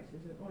with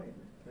spices and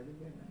ointment for the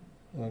women.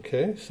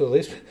 Okay, so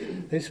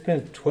they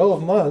spent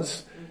 12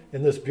 months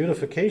in this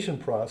beautification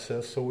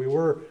process. So we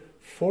were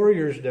 4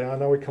 years down,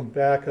 now we come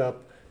back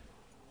up.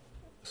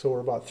 So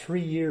we're about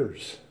 3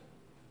 years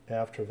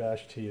after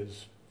Vashti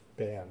is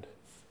banned.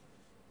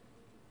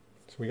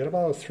 So we got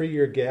about a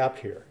 3-year gap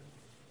here.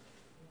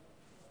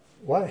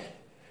 Why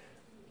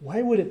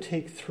would it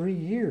take 3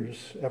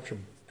 years after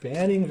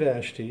banning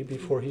Vashti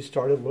before he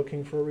started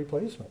looking for a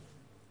replacement?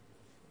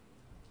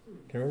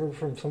 Can you remember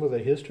from some of the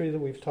history that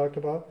we've talked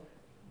about?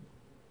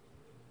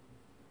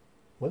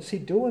 What's he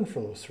doing for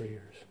those 3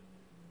 years?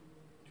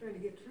 Trying to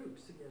get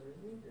troops together,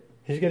 isn't he?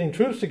 He's getting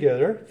troops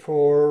together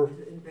for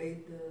To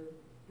invade the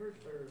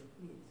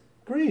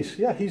Greece.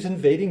 Yeah, he's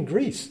invading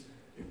Greece.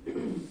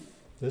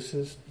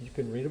 You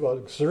can read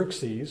about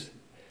Xerxes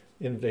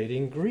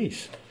invading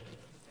Greece.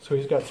 So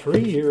he's got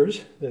 3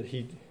 years that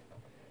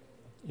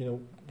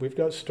we've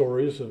got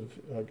stories of,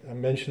 I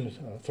mentioned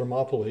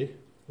Thermopylae,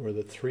 where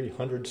the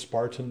 300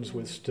 Spartans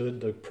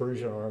withstood the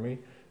Persian army.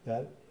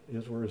 That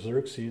is where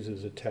Xerxes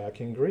is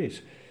attacking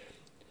Greece.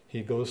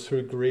 He goes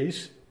through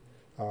Greece.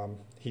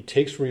 He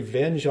takes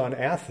revenge on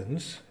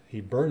Athens.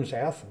 He burns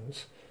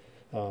Athens.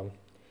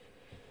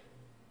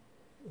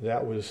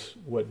 That was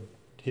what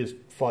his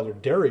father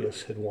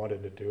Darius had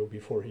wanted to do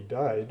before he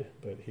died,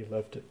 but he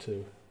left it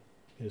to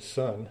his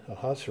son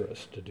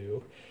Ahasuerus to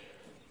do.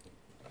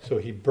 So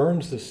he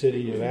burns the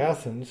city of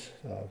Athens,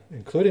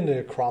 including the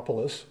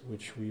Acropolis,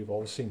 which we've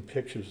all seen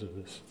pictures of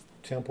this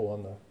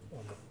temple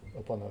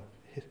up on the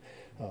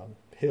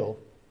hill.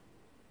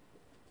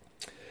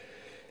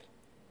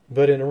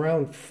 But in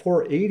around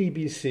 480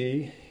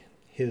 BC,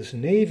 his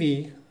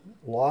navy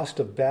lost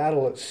a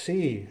battle at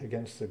sea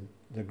against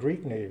the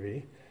Greek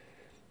navy,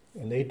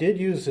 and they did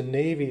use the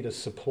navy to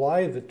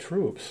supply the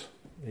troops,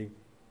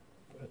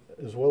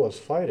 as well as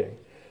fighting,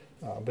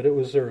 but it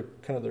was their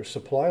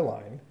supply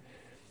line.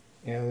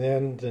 And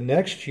then the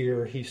next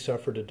year, he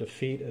suffered a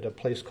defeat at a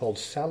place called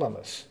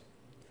Salamis.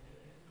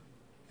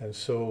 And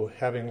so,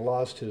 having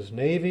lost his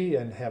navy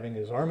and having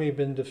his army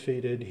been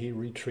defeated, he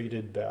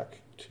retreated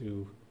back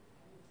to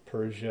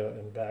Persia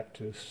and back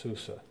to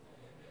Susa.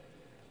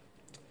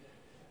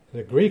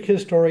 The Greek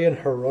historian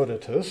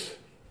Herodotus,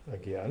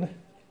 again,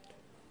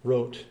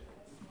 wrote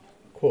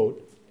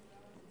quote,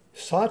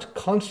 sought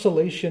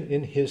consolation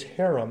in his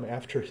harem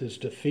after his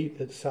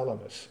defeat at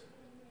Salamis.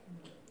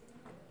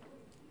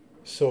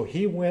 So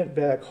he went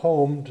back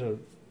home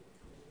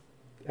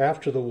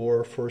after the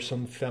war for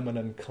some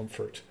feminine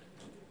comfort.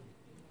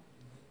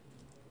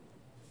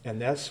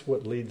 And that's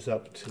what leads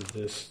up to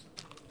this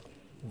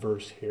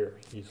verse here.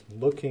 He's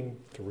looking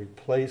to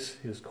replace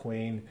his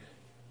queen,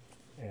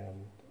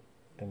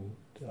 and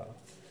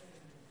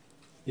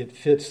it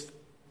fits.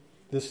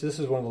 This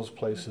is one of those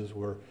places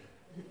where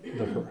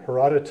the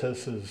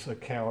Herodotus's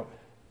account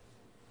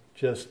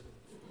just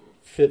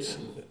fits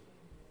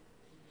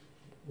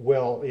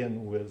well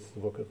in with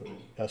the book of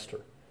Esther.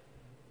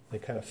 They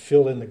kind of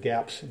fill in the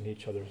gaps in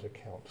each other's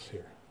accounts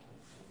here.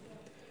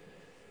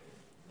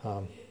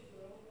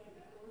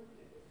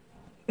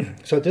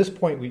 So at this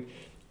point, we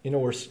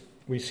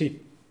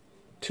see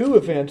two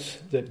events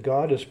that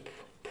God has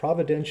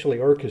providentially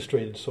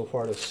orchestrated so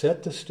far to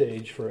set the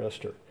stage for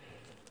Esther.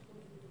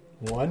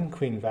 One,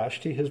 Queen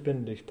Vashti has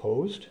been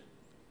deposed,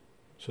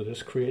 so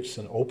this creates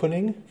an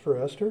opening for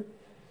Esther.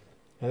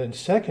 And then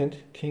second,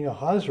 King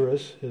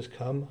Ahasuerus has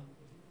come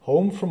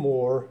home from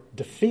war,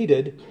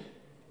 defeated,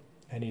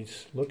 and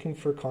he's looking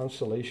for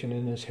consolation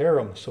in his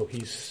harem, so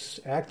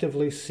he's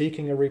actively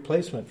seeking a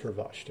replacement for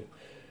Vashti.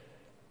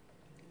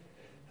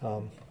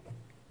 And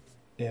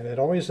it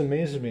always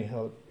amazes me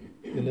how,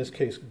 in this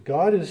case,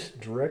 God is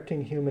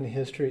directing human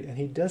history, and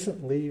he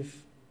doesn't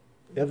leave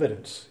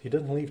evidence. He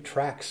doesn't leave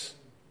tracks.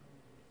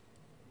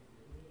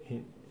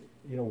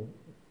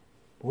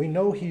 We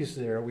know he's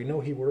there. We know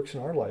he works in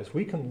our lives.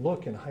 We can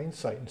look in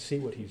hindsight and see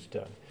what he's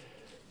done.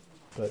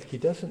 But he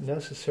doesn't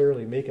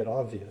necessarily make it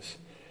obvious.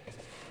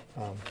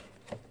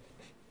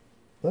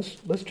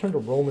 Let's turn to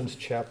Romans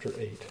chapter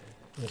 8.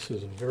 This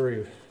is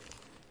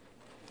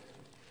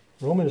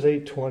Romans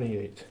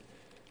 8:28.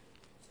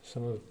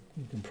 Some of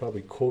you can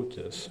probably quote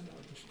this.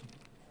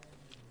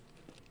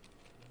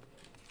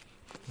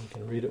 You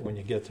can read it when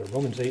you get there.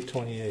 Romans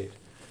 8:28.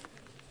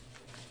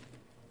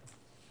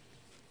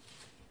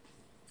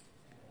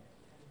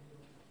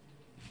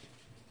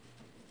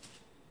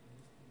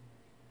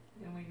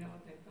 And we know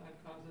that God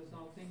causes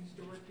all things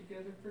to work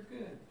together for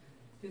good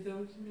to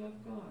those who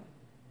love God,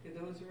 to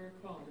those who are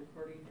called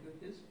according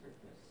to his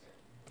purpose.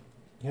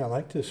 Yeah, I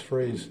like this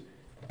phrase.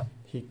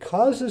 He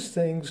causes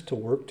things to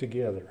work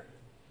together,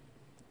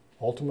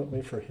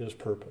 ultimately for his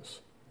purpose.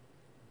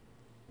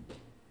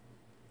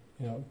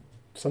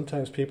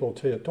 Sometimes people will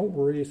tell you, don't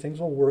worry,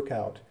 things will work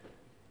out.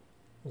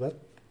 Well,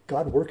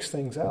 God works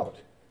things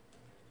out.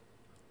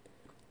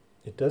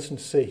 It doesn't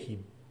say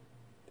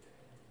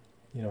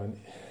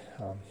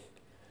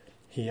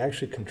he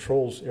actually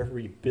controls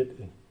every bit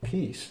and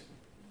piece,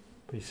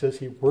 but he says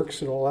he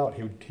works it all out.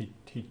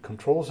 He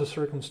controls the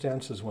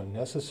circumstances when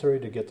necessary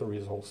to get the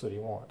results that he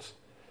wants.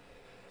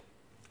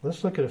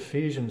 Let's look at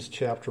Ephesians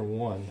chapter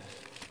 1.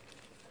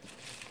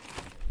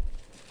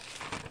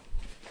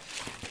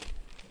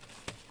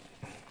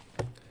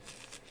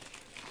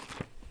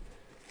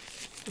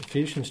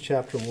 Ephesians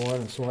chapter 1,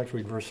 and someone like to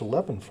read verse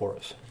 11 for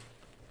us.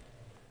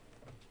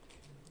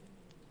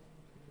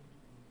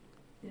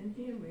 In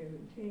him we have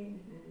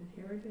obtained an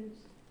inheritance,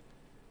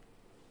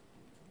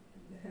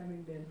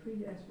 having been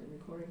predestined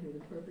according to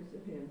the purpose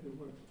of him who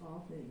works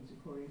all things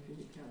according to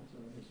the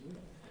counsel of his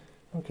will.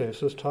 Okay,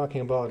 so it's talking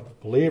about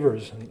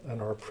believers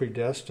and are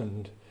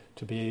predestined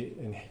to be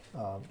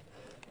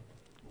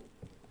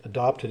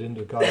adopted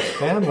into God's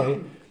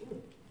family,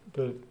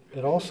 but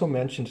it also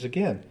mentions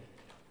again,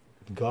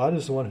 God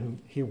is the one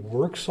he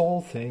works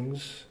all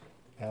things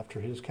after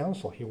his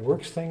counsel. He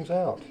works things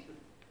out.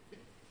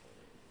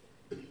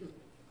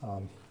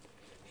 And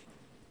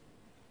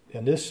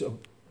this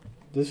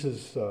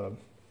is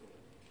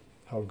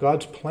how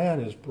God's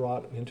plan is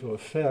brought into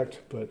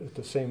effect, but at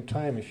the same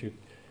time, if you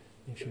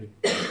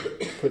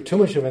put too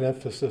much of an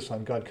emphasis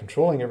on God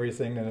controlling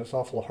everything, then it's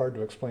awful hard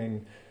to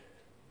explain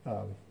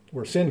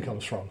where sin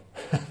comes from,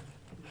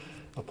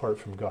 apart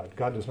from God.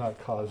 God does not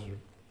cause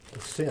the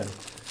sin.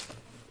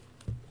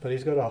 But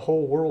he's got a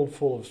whole world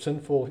full of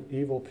sinful,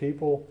 evil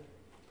people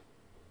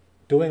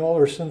doing all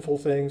their sinful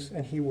things,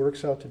 and he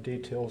works out the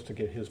details to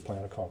get his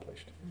plan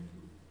accomplished.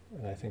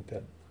 And I think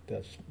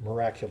that's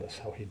miraculous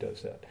how he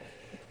does that.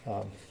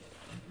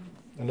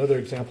 Another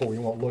example we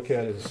won't look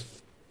at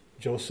is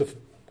Joseph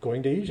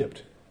going to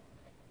Egypt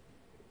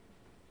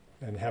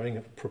and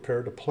having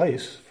prepared a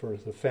place for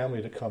the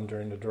family to come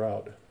during the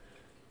drought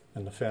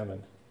and the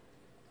famine.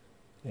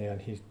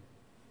 And he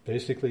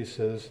basically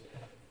says,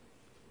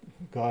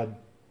 God,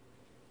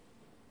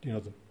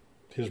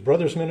 his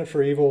brothers meant it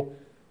for evil,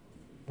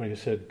 but he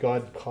said,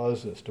 God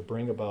caused this to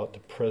bring about the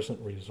present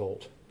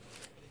result.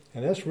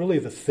 And that's really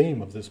the theme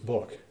of this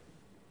book,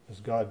 is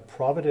God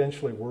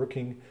providentially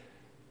working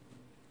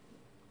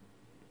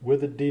with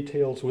the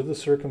details, with the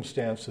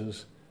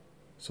circumstances,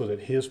 so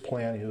that his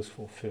plan is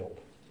fulfilled.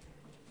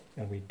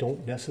 And we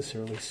don't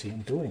necessarily see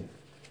him doing it.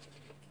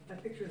 I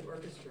picture an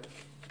orchestra.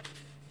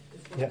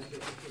 Yeah.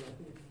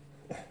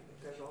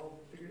 That's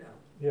all figured out.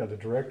 Yeah, the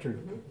director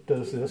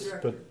does this,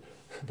 but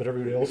but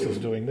everybody else is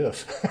doing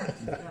this.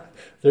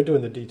 They're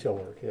doing the detail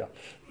work, yeah.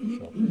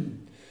 So.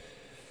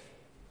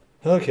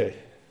 Okay,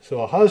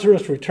 so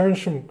Ahasuerus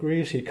returns from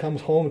Greece. He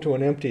comes home to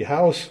an empty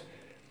house.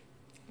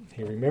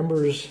 He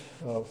remembers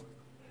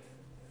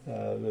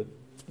that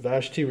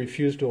Vashti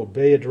refused to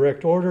obey a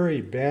direct order.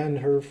 He banned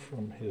her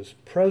from his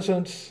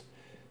presence.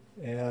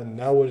 And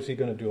now what is he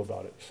going to do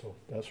about it? So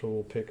that's where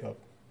we'll pick up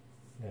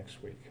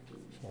next week.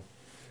 So,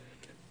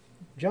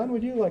 John,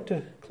 would you like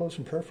to close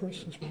in prayer for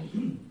us this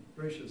morning?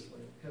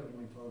 Graciously,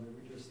 Heavenly Father,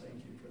 we just thank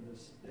you for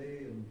this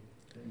day, and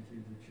thank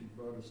you that you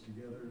brought us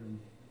together, and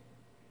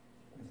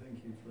we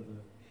thank you for the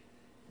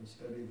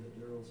study that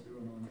Daryl's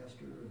doing on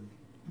Esther, and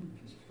we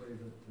just pray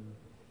that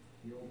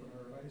you open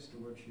our eyes to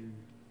what you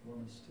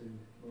want us to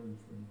learn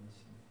from this.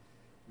 And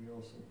we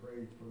also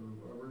pray for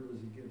Robert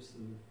as he gives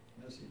the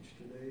message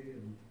today,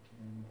 and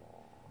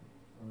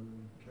our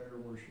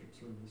entire worship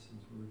services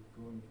we're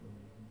going from.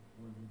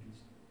 Lord, we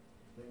just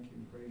thank you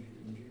and praise you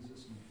in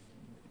Jesus' name.